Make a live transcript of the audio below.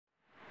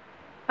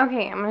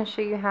Okay, I'm going to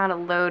show you how to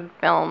load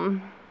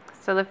film.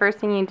 So the first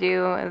thing you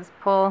do is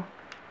pull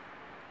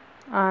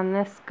on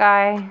this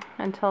guy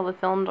until the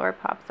film door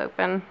pops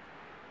open.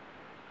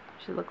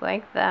 Should look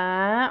like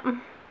that.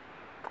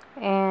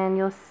 And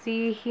you'll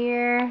see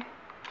here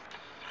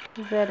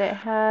that it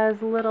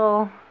has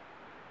little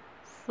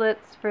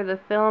slits for the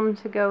film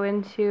to go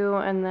into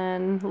and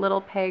then little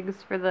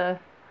pegs for the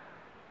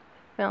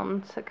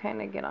film to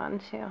kind of get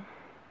onto.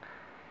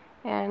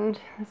 And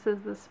this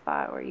is the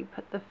spot where you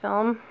put the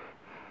film.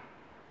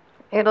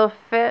 It'll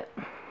fit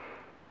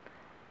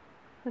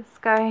this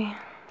guy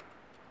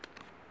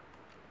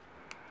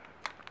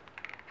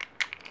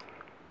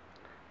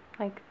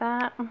like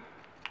that.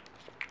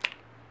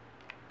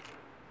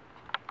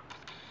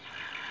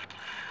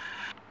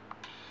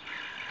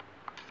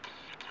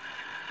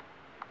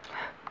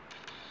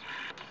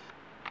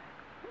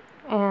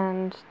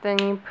 And then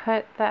you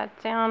put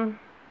that down.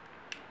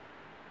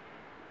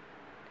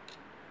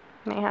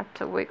 You may have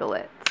to wiggle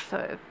it so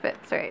it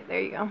fits right.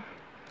 There you go.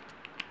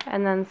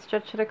 And then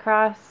stretch it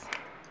across.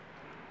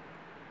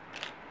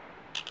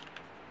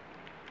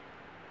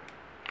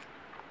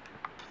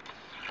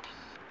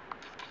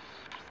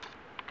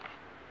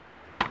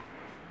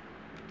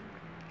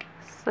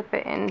 Slip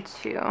it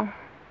into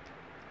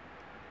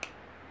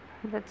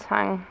the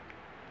tongue.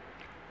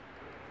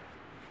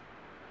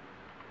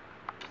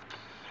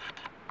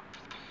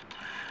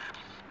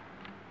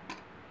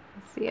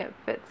 See, it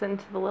fits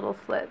into the little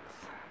slits.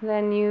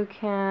 Then you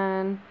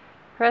can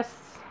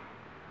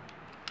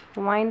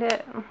wind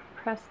it,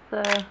 press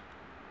the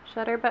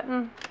shutter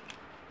button,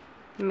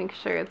 make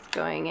sure it's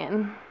going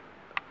in.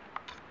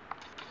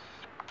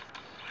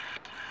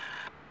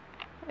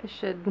 It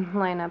should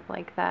line up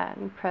like that,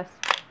 and press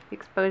the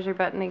exposure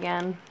button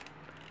again.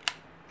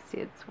 See,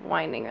 it's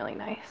winding really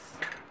nice.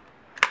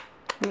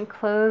 And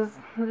close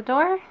the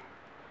door,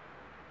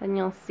 then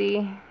you'll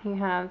see you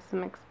have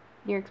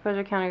your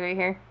exposure counter right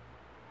here,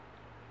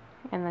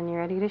 and then you're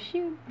ready to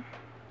shoot.